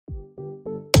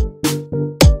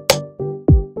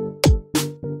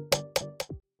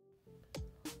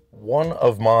One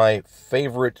of my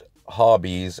favorite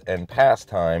hobbies and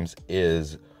pastimes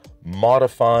is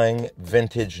modifying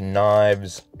vintage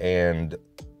knives and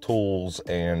tools,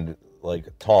 and like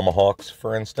tomahawks,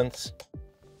 for instance.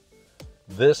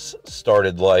 This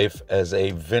started life as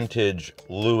a vintage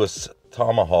Lewis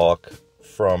tomahawk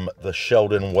from the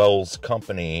Sheldon Wells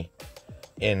Company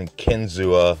in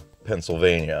Kinzua,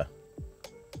 Pennsylvania.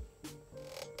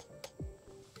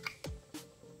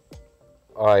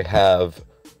 I have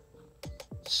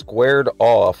squared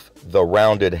off the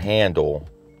rounded handle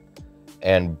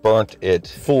and burnt it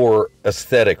for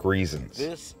aesthetic reasons.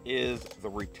 This is the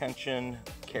retention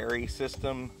carry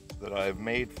system that I've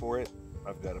made for it.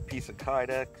 I've got a piece of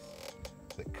Kydex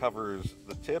that covers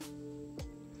the tip,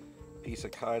 a piece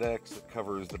of Kydex that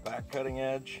covers the back cutting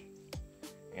edge,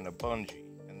 and a bungee.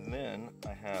 And then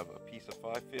I have a piece of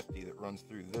 550 that runs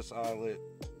through this eyelet,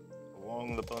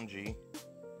 along the bungee,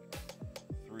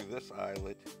 through this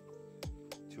eyelet,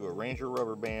 to a Ranger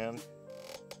rubber band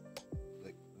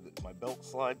that my belt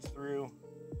slides through,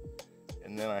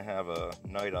 and then I have a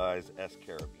Night Eyes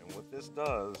S-carabiner. And what this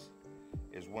does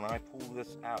is when I pull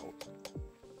this out,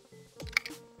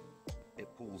 it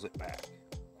pulls it back.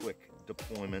 Quick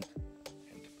deployment.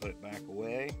 And to put it back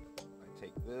away, I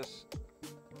take this,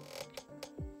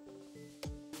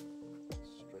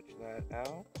 stretch that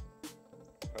out,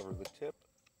 cover the tip.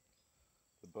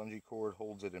 The bungee cord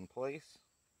holds it in place.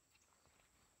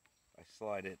 I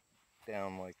slide it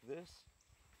down like this.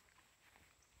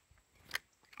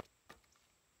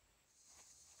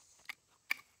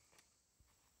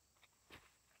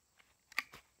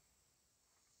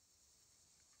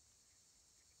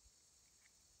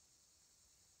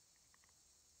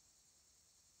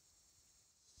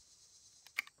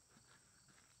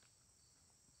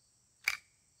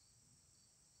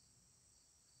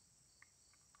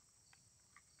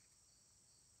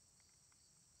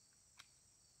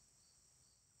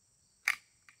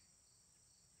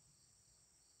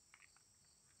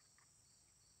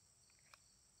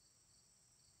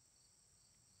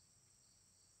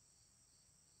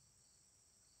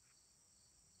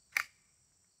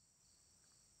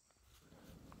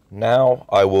 Now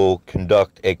I will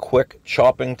conduct a quick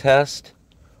chopping test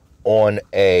on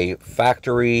a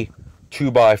factory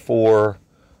 2x4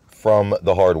 from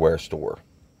the hardware store.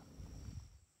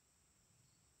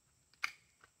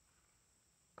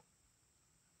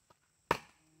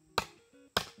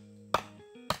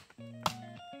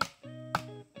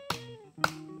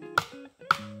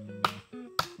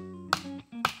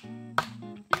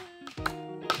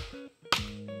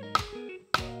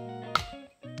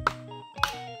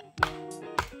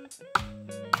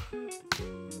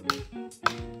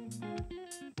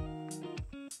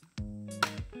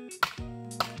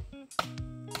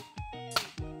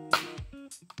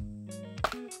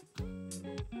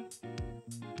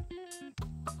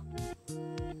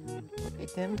 Look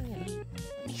at them.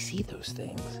 Let me see those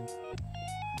things.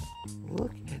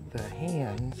 Look at the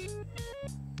hands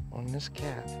on this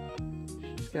cat.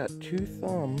 She's got 2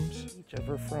 thumbs each of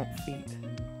her front feet.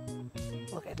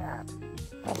 Look at that.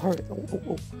 I'll hurt it.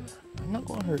 Oh. I'm not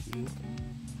gonna hurt you.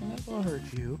 I'm not gonna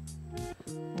hurt you.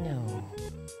 No.